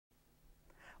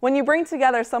When you bring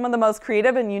together some of the most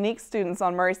creative and unique students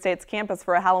on Murray State's campus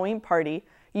for a Halloween party,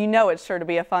 you know it's sure to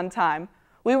be a fun time.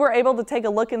 We were able to take a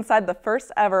look inside the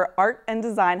first ever Art and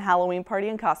Design Halloween Party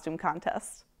and Costume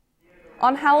Contest.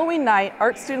 On Halloween night,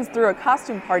 art students threw a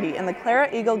costume party in the Clara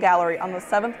Eagle Gallery on the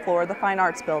 7th floor of the Fine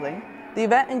Arts Building. The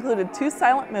event included 2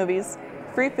 silent movies,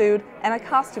 free food, and a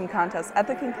costume contest at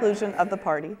the conclusion of the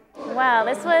party. Well,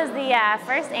 this was the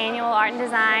first annual Art and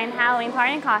Design Halloween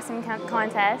Party and Costume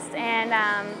Contest, and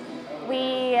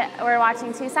we were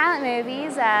watching 2 silent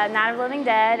movies, Night of the Living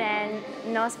Dead and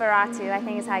Nosferatu, I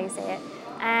think is how you say it.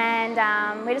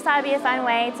 And we just thought it'd be a fun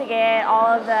way to get all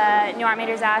of the new art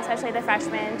majors out, especially the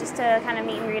freshmen, just to kind of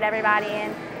meet and greet everybody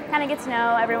and kind of get to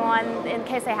know everyone in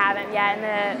case they haven't yet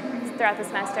throughout the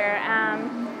semester.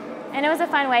 And it was a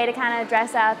fun way to kind of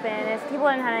dress up, and if people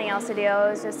didn't have anything else to do, it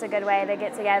was just a good way to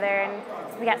get together. And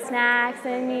we got snacks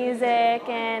and music,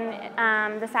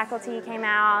 and the faculty came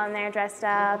out and they're dressed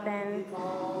up, and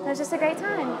it was just a great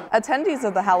time. Attendees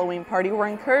of the Halloween party were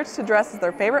encouraged to dress as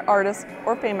their favorite artist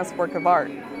or famous work of art.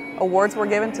 Awards were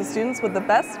given to students with the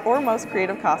best or most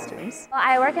creative costumes. Well,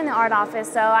 I work in the art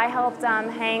office, so I helped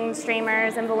hang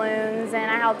streamers and balloons,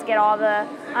 and I helped get all the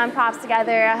props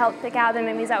together. I helped pick out the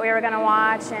movies that we were going to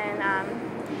watch, and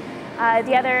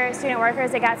the other student workers,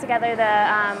 they got together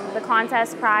the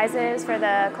contest prizes for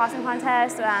the costume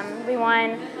contest. We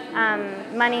won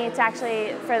money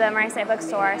for the Murray State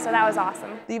Bookstore, so that was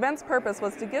awesome. The event's purpose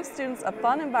was to give students a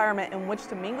fun environment in which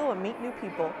to mingle and meet new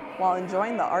people while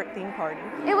enjoying the art-themed party.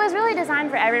 It was really designed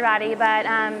for everybody, but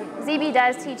ZB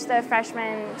does teach the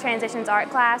freshman transitions art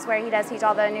class, where he does teach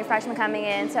all the new freshmen coming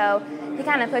in, so he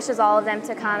kind of pushes all of them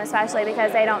to come, especially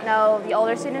because they don't know the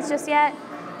older students just yet.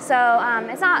 So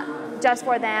it's not just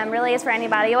for them, really it's for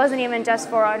anybody. It wasn't even just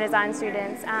for art design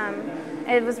students.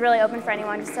 It was really open for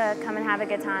anyone just to come and have a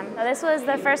good time. So this was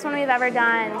the first one we've ever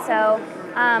done, so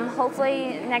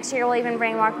hopefully next year we'll even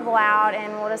bring more people out,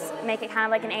 and we'll just make it kind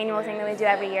of like an annual thing that we do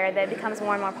every year that becomes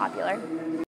more and more popular.